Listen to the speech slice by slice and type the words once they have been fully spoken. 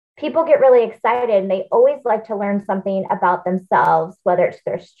people get really excited and they always like to learn something about themselves, whether it's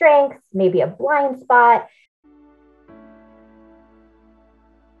their strengths, maybe a blind spot.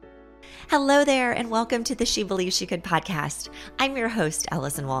 Hello there, and welcome to the She Believes She Could podcast. I'm your host,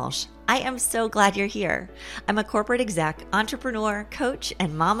 Allison Walsh. I am so glad you're here. I'm a corporate exec, entrepreneur, coach,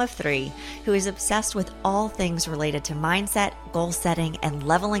 and mom of three who is obsessed with all things related to mindset, goal setting, and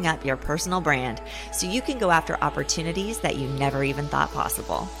leveling up your personal brand so you can go after opportunities that you never even thought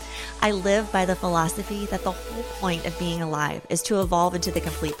possible. I live by the philosophy that the whole point of being alive is to evolve into the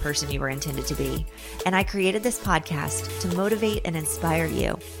complete person you were intended to be. And I created this podcast to motivate and inspire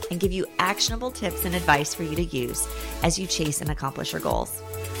you and give you actionable tips and advice for you to use as you chase and accomplish your goals.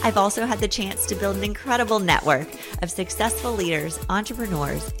 I've also had the chance to build an incredible network of successful leaders,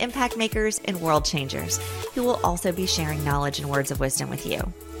 entrepreneurs, impact makers, and world changers who will also be sharing knowledge and words of wisdom with you.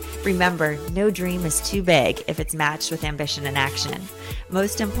 Remember, no dream is too big if it's matched with ambition and action.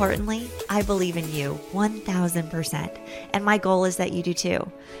 Most importantly, I believe in you 1000%, and my goal is that you do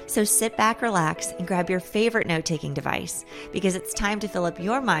too. So sit back, relax, and grab your favorite note-taking device because it's time to fill up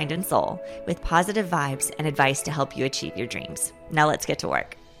your mind and soul with positive vibes and advice to help you achieve your dreams. Now let's get to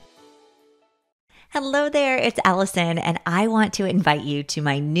work. Hello there, it's Allison, and I want to invite you to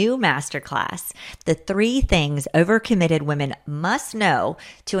my new masterclass, The 3 Things Overcommitted Women Must Know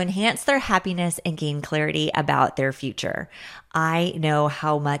to Enhance Their Happiness and Gain Clarity About Their Future. I know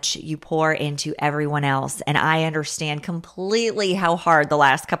how much you pour into everyone else, and I understand completely how hard the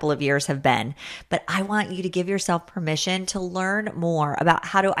last couple of years have been, but I want you to give yourself permission to learn more about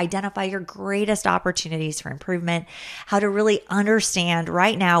how to identify your greatest opportunities for improvement, how to really understand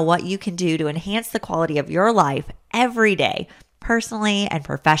right now what you can do to enhance the quality of your life every day, personally and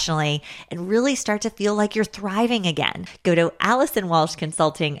professionally, and really start to feel like you're thriving again. Go to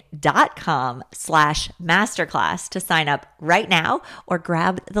AllisonWalshConsulting.com/masterclass to sign up right now or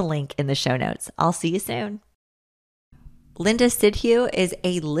grab the link in the show notes. I'll see you soon. Linda Sidhu is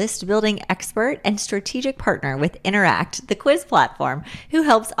a list building expert and strategic partner with Interact, the quiz platform, who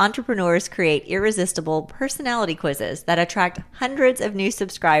helps entrepreneurs create irresistible personality quizzes that attract hundreds of new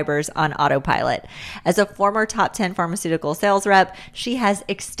subscribers on autopilot. As a former top 10 pharmaceutical sales rep, she has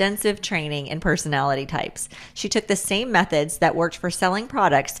extensive training in personality types. She took the same methods that worked for selling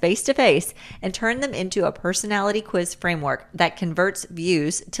products face to face and turned them into a personality quiz framework that converts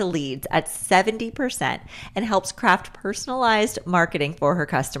views to leads at 70% and helps craft personalized marketing for her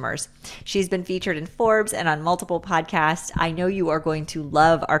customers. She's been featured in Forbes and on multiple podcasts. I know you are going to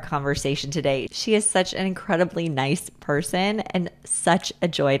love our conversation today. She is such an incredibly nice person and such a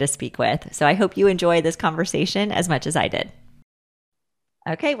joy to speak with. So I hope you enjoy this conversation as much as I did.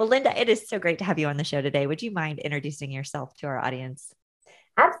 Okay, well, Linda, it is so great to have you on the show today. Would you mind introducing yourself to our audience?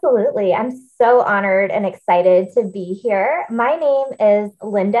 Absolutely. I'm so honored and excited to be here. My name is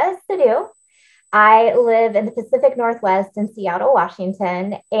Linda Sidhu. I live in the Pacific Northwest in Seattle,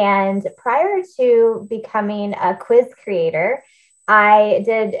 Washington. And prior to becoming a quiz creator, I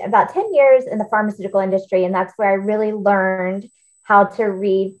did about 10 years in the pharmaceutical industry. And that's where I really learned how to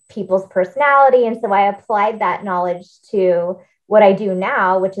read people's personality. And so I applied that knowledge to what I do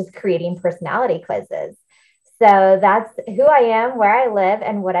now, which is creating personality quizzes. So that's who I am, where I live,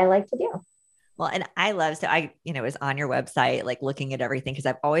 and what I like to do. Well, and I love, so I, was on your website, like looking at everything, because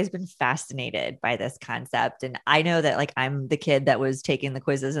I've always been fascinated by this concept. And I know that like, I'm the kid that was taking the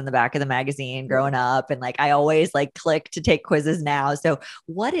quizzes in the back of the magazine growing up. And like, I always like click to take quizzes now. So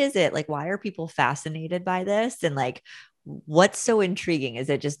what is it? Like, why are people fascinated by this? And like, what's so intriguing? Is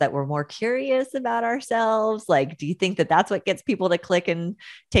it just that we're more curious about ourselves? Like, do you think that that's what gets people to click and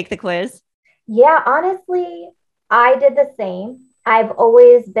take the quiz? Yeah, honestly, I did the same. I've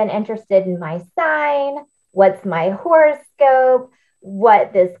always been interested in my sign, what's my horoscope,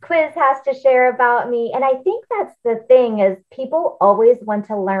 what this quiz has to share about me. And I think that's the thing is people always want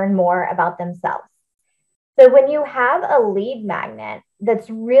to learn more about themselves. So when you have a lead magnet that's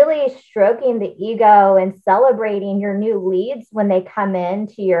really stroking the ego and celebrating your new leads when they come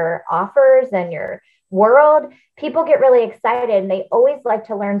into your offers and your world, people get really excited and they always like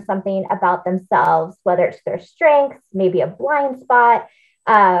to learn something about themselves, whether it's their strengths, maybe a blind spot.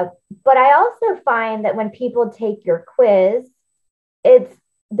 But I also find that when people take your quiz, it's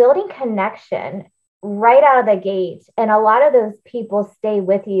building connection right out of the gate. And a lot of those people stay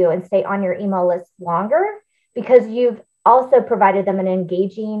with you and stay on your email list longer because you've also provided them an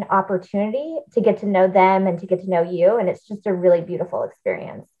engaging opportunity to get to know them and to get to know you. And it's just a really beautiful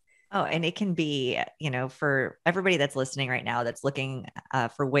experience. Oh, and it can be, for everybody that's listening right now, that's looking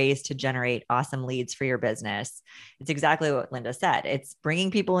for ways to generate awesome leads for your business. It's exactly what Linda said. It's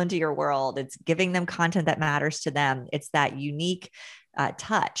bringing people into your world. It's giving them content that matters to them. It's that unique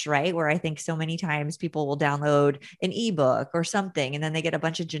touch, right? Where I think so many times people will download an ebook or something, and then they get a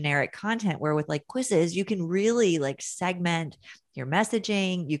bunch of generic content, where with like quizzes, you can really like segment your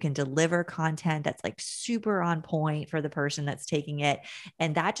messaging. You can deliver content that's like super on point for the person that's taking it.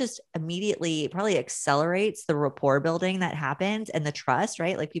 And that just immediately probably accelerates the rapport building that happens and the trust,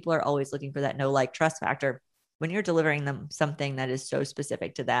 right? Like people are always looking for that no like trust factor. When you're delivering them something that is so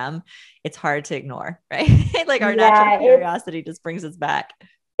specific to them, it's hard to ignore, right? Like our natural curiosity just brings us back.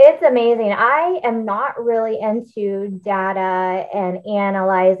 It's amazing. I am not really into data and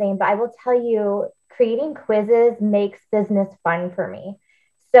analyzing, but I will tell you, creating quizzes makes business fun for me.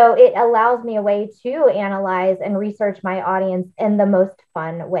 So it allows me a way to analyze and research my audience in the most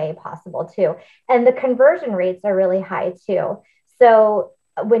fun way possible, too. And the conversion rates are really high, too. So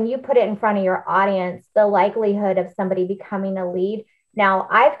when you put it in front of your audience, the likelihood of somebody becoming a lead. Now,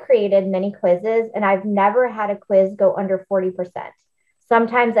 I've created many quizzes and I've never had a quiz go under 40%.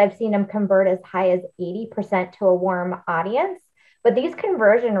 Sometimes I've seen them convert as high as 80% to a warm audience. But these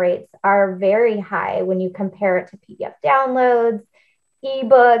conversion rates are very high when you compare it to PDF downloads,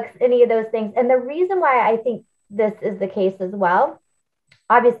 ebooks, any of those things. And the reason why I think this is the case as well,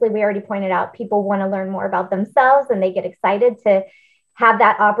 obviously, we already pointed out people want to learn more about themselves and they get excited to have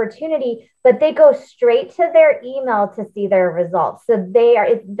that opportunity, but they go straight to their email to see their results. So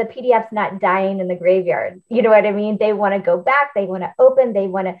the PDF's not dying in the graveyard. You know what I mean? They want to go back, they want to open, they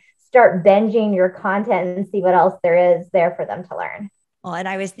want to start binging your content and see what else there is there for them to learn. Well, and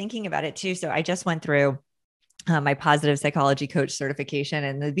I was thinking about it too. So I just went through my positive psychology coach certification,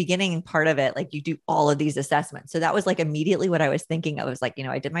 and the beginning part of it, like you do all of these assessments. So that was like immediately what I was thinking. I was like,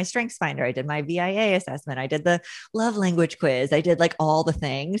 I did my strengths finder, I did my VIA assessment, I did the love language quiz, I did like all the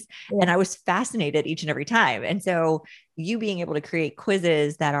things. Yeah. And I was fascinated each and every time. And so you being able to create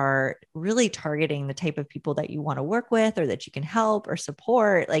quizzes that are really targeting the type of people that you want to work with or that you can help or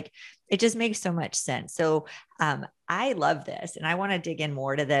support, like it just makes so much sense. So I love this. And I want to dig in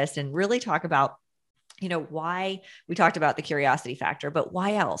more to this and really talk about why we talked about the curiosity factor, but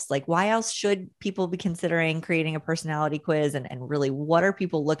why else? Like, why else should people be considering creating a personality quiz, and really what are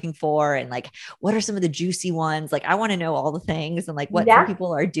people looking for? And like, what are some of the juicy ones? Like, I want to know all the things and like what some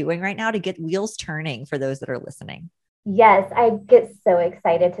people are doing right now to get wheels turning for those that are listening. Yes, I get so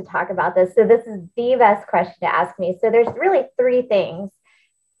excited to talk about this. So this is the best question to ask me. So there's really three things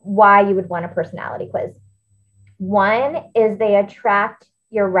why you would want a personality quiz. One is they attract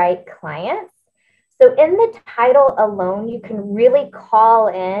your right clients. So in the title alone, you can really call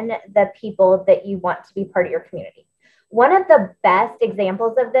in the people that you want to be part of your community. One of the best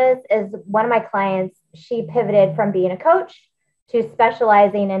examples of this is one of my clients. She pivoted from being a coach to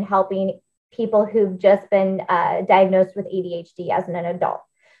specializing in helping people who've just been diagnosed with ADHD as an adult.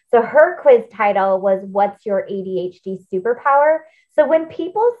 So her quiz title was, "What's your ADHD superpower?" So when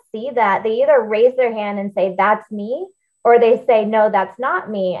people see that, they either raise their hand and say, "That's me," or they say, "No, that's not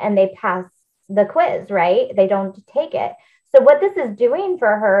me," and they pass the quiz, right? They don't take it. So what this is doing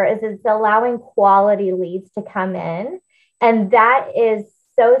for her is it's allowing quality leads to come in. And that is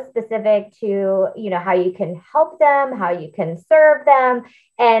so specific to, how you can help them, how you can serve them.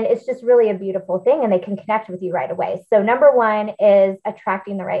 And it's just really a beautiful thing. And they can connect with you right away. So number one is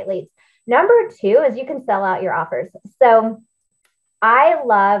attracting the right leads. Number two is you can sell out your offers. So I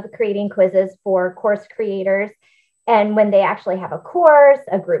love creating quizzes for course creators. And when they actually have a course,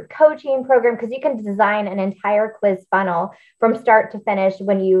 a group coaching program, because you can design an entire quiz funnel from start to finish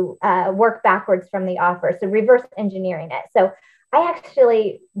when you work backwards from the offer. So reverse engineering it. So I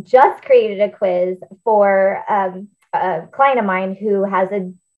actually just created a quiz for a client of mine who has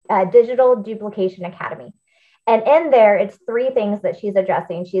a digital duplication academy. And in there, it's three things that she's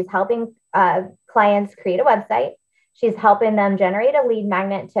addressing. She's helping clients create a website. She's helping them generate a lead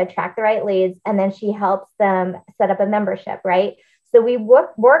magnet to attract the right leads. And then she helps them set up a membership, right? So we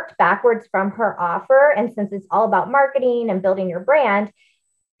worked backwards from her offer. And since it's all about marketing and building your brand,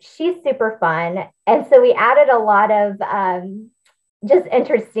 she's super fun. And so we added a lot of just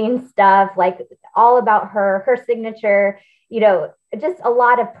interesting stuff, like all about her signature, just a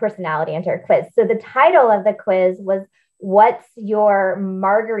lot of personality into her quiz. So the title of the quiz was, "What's your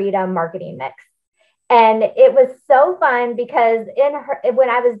margarita marketing mix?" And it was so fun because when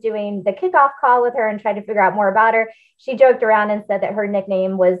I was doing the kickoff call with her and trying to figure out more about her, she joked around and said that her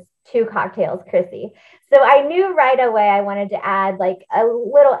nickname was Two Cocktails Chrissy. So I knew right away I wanted to add like a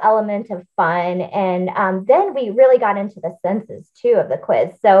little element of fun. And then we really got into the senses too of the quiz.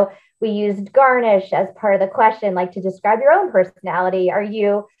 So we used garnish as part of the question, like to describe your own personality. Are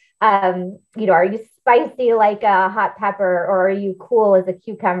you spicy like a hot pepper, or are you cool as a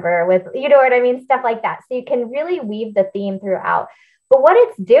cucumber with, what I mean? Stuff like that. So you can really weave the theme throughout. But what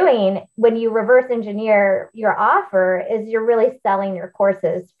it's doing when you reverse engineer your offer is you're really selling your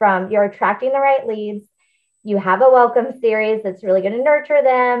courses you're attracting the right leads. You have a welcome series that's really going to nurture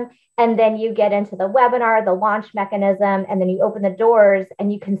them. And then you get into the webinar, the launch mechanism, and then you open the doors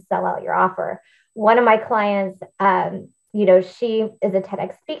and you can sell out your offer. One of my clients, she is a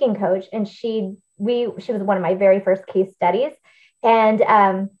TEDx speaking coach, and she was one of my very first case studies.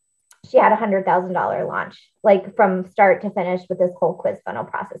 And she had $100,000 launch, like from start to finish with this whole quiz funnel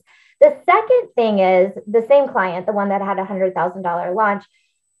process. The second thing is the same client, the one that had $100,000 launch,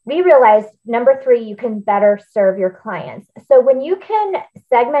 we realized number 3, you can better serve your clients. So when you can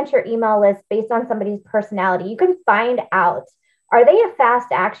segment your email list based on somebody's personality, you can find out, are they a fast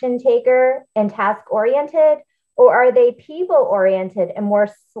action taker and task oriented, or are they people oriented and more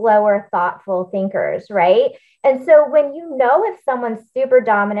slower, thoughtful thinkers, right? And so when you know if someone's super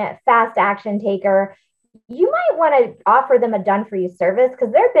dominant, fast action taker, you might want to offer them a done for you service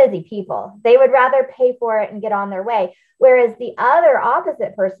because they're busy people. They would rather pay for it and get on their way. Whereas the other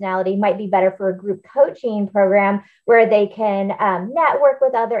opposite personality might be better for a group coaching program where they can network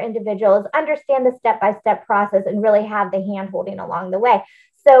with other individuals, understand the step-by-step process, and really have the hand holding along the way.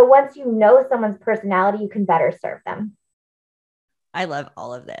 So once you know someone's personality, you can better serve them. I love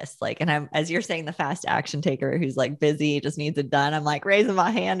all of this. Like, and I'm, as you're saying, the fast action taker who's like busy, just needs it done. I'm like raising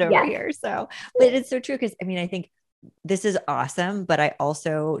my hand over here. So, but it's so true. Cause I mean, I think this is awesome, but I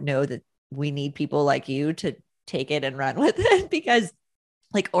also know that we need people like you to take it and run with it, because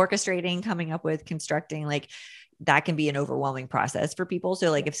like orchestrating, coming up with, constructing, like that can be an overwhelming process for people. So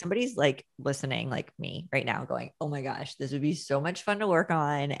like if somebody's like listening, like me right now going, oh my gosh, this would be so much fun to work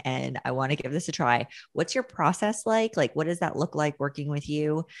on, and I want to give this a try. What's your process like? Like, what does that look like working with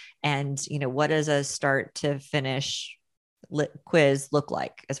you? And, what does a start to finish quiz look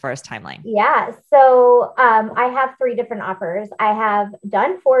like as far as timeline? Yeah. So I have 3 different offers. I have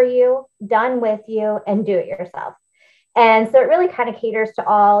done for you, done with you, and do it yourself. And so it really kind of caters to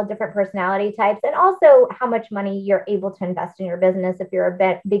all different personality types, and also how much money you're able to invest in your business if you're a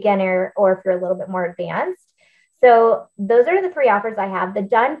bit beginner or if you're a little bit more advanced. So those are the 3 offers I have. The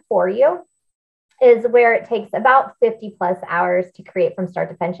done for you is where it takes about 50 plus hours to create from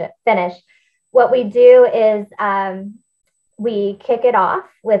start to finish. What we do is we kick it off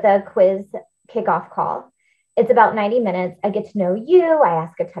with a quiz kickoff call. It's about 90 minutes. I get to know you. I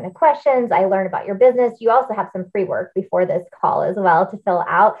ask a ton of questions. I learn about your business. You also have some pre-work before this call as well to fill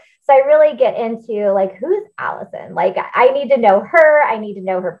out. So I really get into like, who's Allison? Like, I need to know her. I need to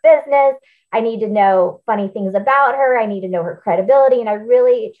know her business. I need to know funny things about her. I need to know her credibility. And I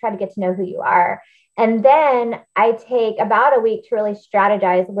really try to get to know who you are. And then I take about a week to really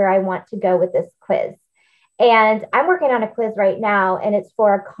strategize where I want to go with this quiz. And I'm working on a quiz right now, and it's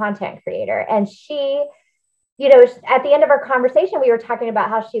for a content creator. And she, at the end of our conversation, we were talking about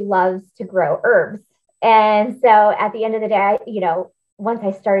how she loves to grow herbs. And so at the end of the day, once I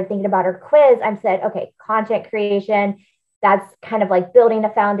started thinking about her quiz, I said, okay, content creation, that's kind of like building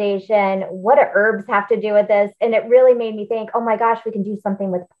a foundation. What do herbs have to do with this? And it really made me think, oh my gosh, we can do something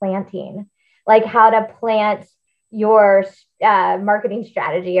with planting, like how to plant your marketing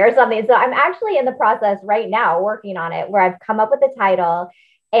strategy or something. So I'm actually in the process right now working on it, where I've come up with the title,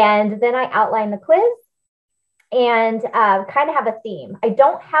 and then I outline the quiz and kind of have a theme. I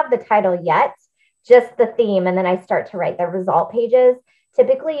don't have the title yet, just the theme. And then I start to write the result pages.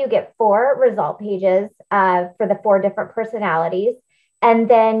 Typically you get 4 result pages for the 4 different personalities. And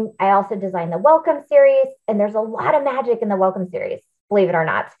then I also design the welcome series, and there's a lot of magic in the welcome series, believe it or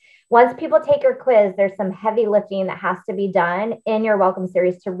not. Once people take your quiz, there's some heavy lifting that has to be done in your welcome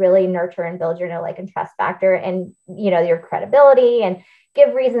series to really nurture and build your know, like, and trust factor, and, your credibility, and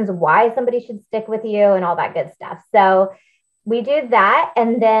give reasons why somebody should stick with you and all that good stuff. So we do that.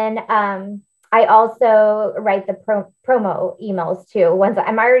 And then I also write the promo emails too. Once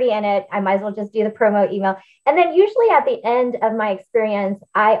I'm already in it, I might as well just do the promo email. And then usually at the end of my experience,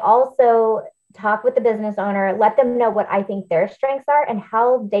 I also talk with the business owner, let them know what I think their strengths are and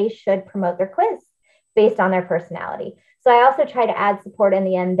how they should promote their quiz based on their personality. So I also try to add support in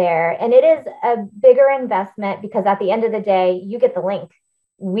the end there. And it is a bigger investment because at the end of the day, you get the link.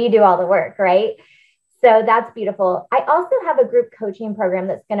 We do all the work, right? So that's beautiful. I also have a group coaching program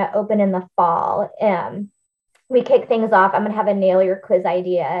that's going to open in the fall. We kick things off. I'm going to have a nail your quiz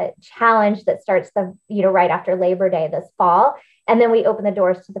idea challenge that starts right after Labor Day this fall. And then we open the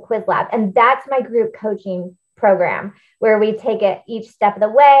doors to the quiz lab. And that's my group coaching program, where we take it each step of the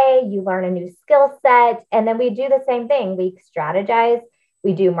way. You learn a new skill set. And then we do the same thing. We strategize,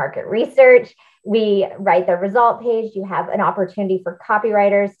 we do market research. We write the result page. You have an opportunity for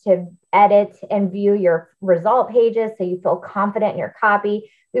copywriters to edit and view your result pages so you feel confident in your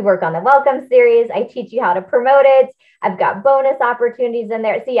copy. We work on the welcome series. I teach you how to promote it. I've got bonus opportunities in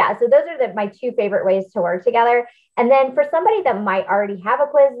there. So yeah, so those are my two favorite ways to work together. And then for somebody that might already have a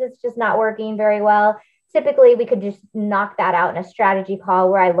quiz that's just not working very well, typically we could just knock that out in a strategy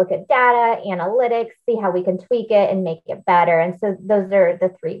call where I look at data, analytics, see how we can tweak it and make it better. And so those are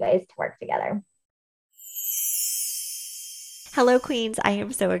the three ways to work together. Hello, Queens. I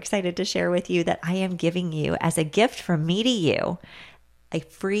am so excited to share with you that I am giving you, as a gift from me to you, a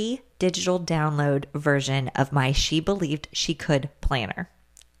free digital download version of my She Believed She Could planner.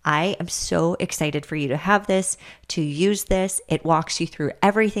 I am so excited for you to have this, to use this. It walks you through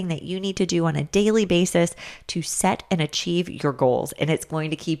everything that you need to do on a daily basis to set and achieve your goals. And it's going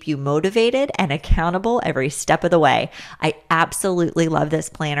to keep you motivated and accountable every step of the way. I absolutely love this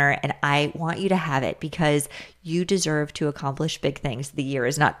planner and I want you to have it because you deserve to accomplish big things. The year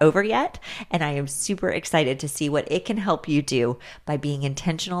is not over yet, and I am super excited to see what it can help you do by being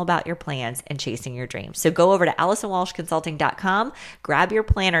intentional about your plans and chasing your dreams. So go over to AllisonWalshConsulting.com, grab your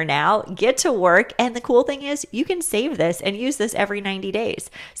planner now, get to work, and the cool thing is you can save this and use this every 90 days.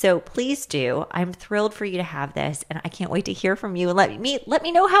 So please do. I'm thrilled for you to have this, and I can't wait to hear from you and let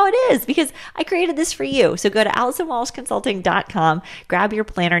me know how it is because I created this for you. So go to AllisonWalshConsulting.com, grab your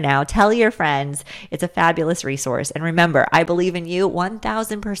planner now, tell your friends. It's a fabulous resource. And remember, I believe in you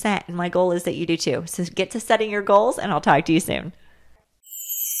 1000%. And my goal is that you do too. So get to setting your goals and I'll talk to you soon.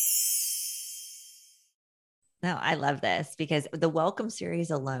 No, I love this because the welcome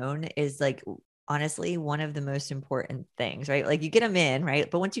series alone is like, honestly, one of the most important things, right? Like you get them in, right?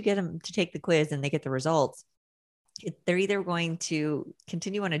 But once you get them to take the quiz and they get the results, they're either going to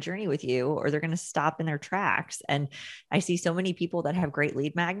continue on a journey with you or they're going to stop in their tracks. And I see so many people that have great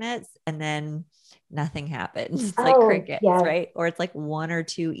lead magnets and then nothing happens. It's like crickets, yes. Right? Or it's like one or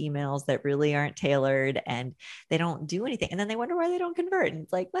two emails that really aren't tailored and they don't do anything. And then they wonder why they don't convert. And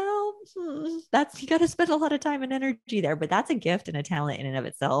it's like, well, you got to spend a lot of time and energy there, but that's a gift and a talent in and of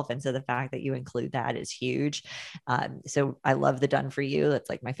itself. And so the fact that you include that is huge. So I love the done for you. That's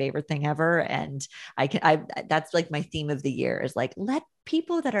like my favorite thing ever. And that's like my theme of the year is like, let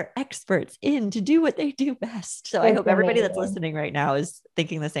people that are experts in to do what they do best. So I hope everybody that's listening right now is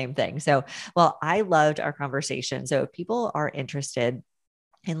thinking the same thing. So, well, I loved our conversation. So if people are interested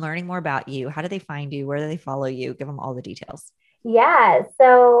in learning more about you, how do they find you? Where do they follow you? Give them all the details. Yeah.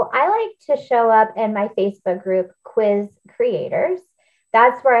 So I like to show up in my Facebook group, Quiz Creators.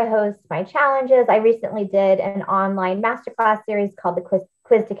 That's where I host my challenges. I recently did an online masterclass series called the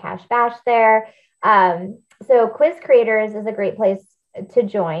Quiz to Cash Bash there. So Quiz Creators is a great place to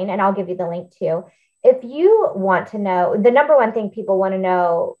join, and I'll give you the link too. If you want to know, the number one thing people want to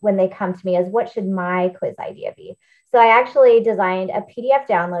know when they come to me is what should my quiz idea be? So I actually designed a PDF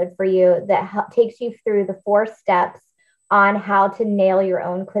download for you that takes you through the 4 steps on how to nail your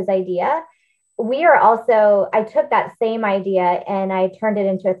own quiz idea. I took that same idea and I turned it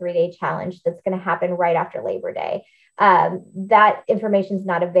into a 3-day challenge that's going to happen right after Labor Day. That information is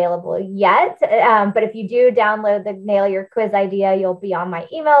not available yet. But if you do download the Nail Your Quiz Idea, you'll be on my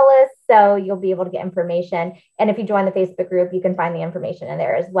email list. So you'll be able to get information. And if you join the Facebook group, you can find the information in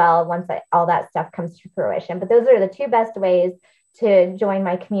there as well once all that stuff comes to fruition. But those are the 2 best ways to join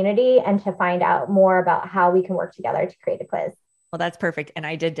my community and to find out more about how we can work together to create a quiz. Well, that's perfect. And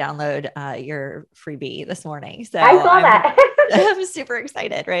I did download your freebie this morning. So I saw that. I'm super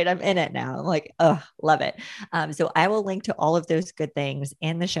excited, right? I'm in it now. I'm like, oh, love it. So I will link to all of those good things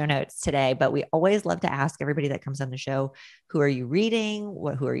in the show notes today, but we always love to ask everybody that comes on the show, who are you reading?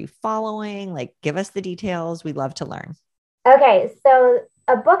 Who are you following? Like, give us the details. We'd love to learn. Okay. So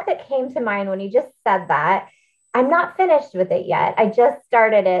a book that came to mind when you just said that, I'm not finished with it yet. I just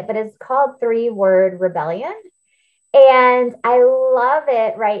started it, but it's called 3-Word Rebellion. And I love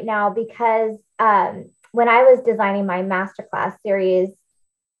it right now because when I was designing my masterclass series,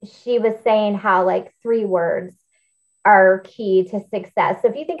 she was saying how like 3 words are key to success. So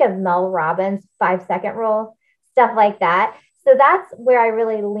if you think of Mel Robbins' 5-second rule, stuff like that. So that's where I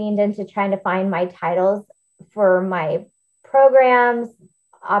really leaned into trying to find my titles for my programs,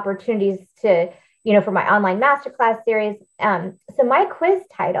 opportunities to, for my online masterclass series. So my quiz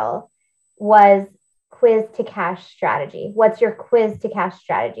title was Quiz to Cash Strategy. What's your quiz to cash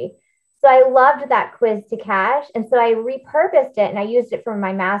strategy? So I loved that quiz to cash. And so I repurposed it and I used it for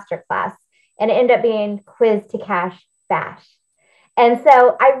my masterclass and it ended up being Quiz to Cash Bash. And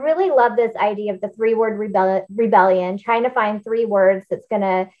so I really love this idea of the 3-word rebellion, trying to find 3 words that's going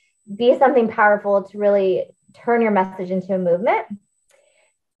to be something powerful to really turn your message into a movement.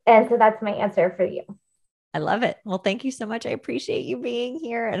 And so that's my answer for you. I love it. Well, thank you so much. I appreciate you being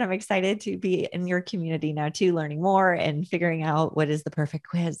here. And I'm excited to be in your community now too, learning more and figuring out what is the perfect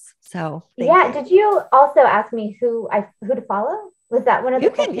quiz. So thank you. Did you also ask me who to follow? Was that one of the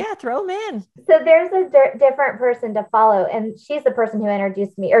questions? Yeah, throw them in. So there's a different person to follow, and she's the person who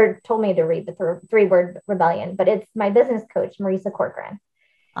introduced me or told me to read the 3-Word Rebellion, but it's my business coach, Marisa Corcoran.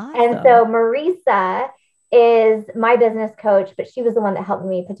 Awesome. And so Marisa is my business coach, but she was the one that helped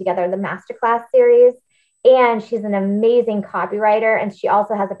me put together the masterclass series. And she's an amazing copywriter. And she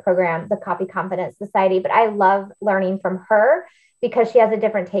also has a program, the Copy Confidence Society. But I love learning from her because she has a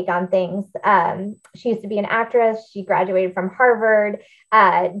different take on things. She used to be an actress. She graduated from Harvard,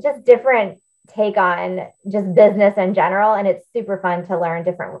 just different take on just business in general. And it's super fun to learn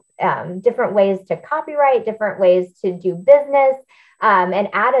different ways to copyright, different ways to do business. And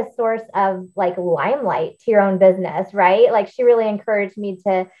add a source of like limelight to your own business, right? Like she really encouraged me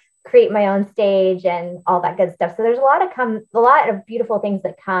to create my own stage and all that good stuff. So there's a lot of beautiful things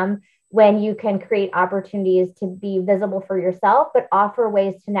that come when you can create opportunities to be visible for yourself, but offer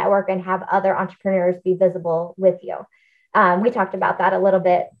ways to network and have other entrepreneurs be visible with you. We talked about that a little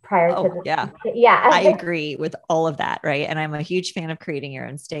bit prior to this. Yeah. I agree with all of that. Right. And I'm a huge fan of creating your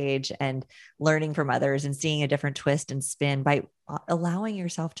own stage and learning from others and seeing a different twist and spin by allowing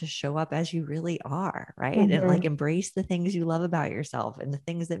yourself to show up as you really are. Right. Mm-hmm. And like embrace the things you love about yourself and the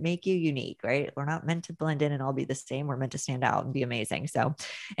things that make you unique. Right. We're not meant to blend in and all be the same. We're meant to stand out and be amazing. So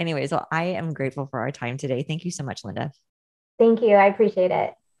anyways, well, I am grateful for our time today. Thank you so much, Linda. Thank you. I appreciate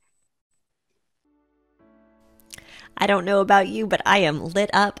it. I don't know about you, but I am lit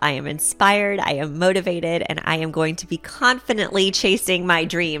up. I am inspired. I am motivated, and I am going to be confidently chasing my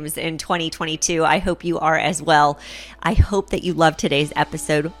dreams in 2022. I hope you are as well. I hope that you loved today's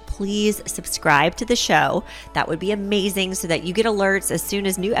episode. Please subscribe to the show. That would be amazing so that you get alerts as soon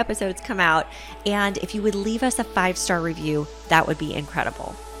as new episodes come out. And if you would leave us a 5-star review, that would be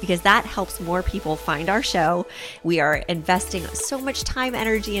incredible, because that helps more people find our show. We are investing so much time,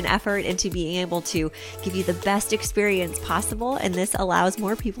 energy, and effort into being able to give you the best experience possible. And this allows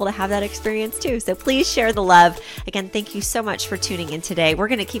more people to have that experience too. So please share the love. Again, thank you so much for tuning in today. We're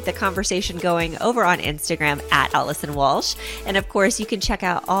going to keep the conversation going over on Instagram at Allison Walsh. And of course, you can check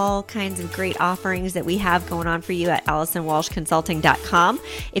out all kinds of great offerings that we have going on for you at AllisonWalshConsulting.com.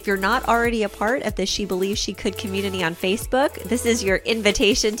 If you're not already a part of the She Believes She Could community on Facebook, this is your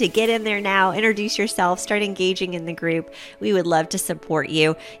invitation to get in there now, introduce yourself, start engaging in the group. We would love to support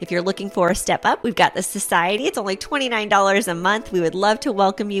you. If you're looking for a step up, we've got the Society. It's only $29 a month. We would love to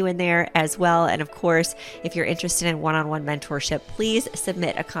welcome you in there as well. And of course, if you're interested in one-on-one mentorship, please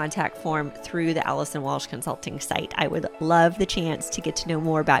submit a contact form through the Allison Walsh Consulting site. I would love the chance to get to know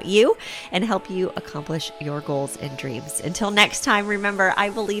more about you and help you accomplish your goals and dreams. Until next time, remember, I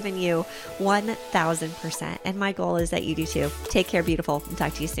believe in you 1,000%. And my goal is that you do too. Take care, beautiful, and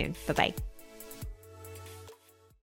talk to you soon. Bye-bye.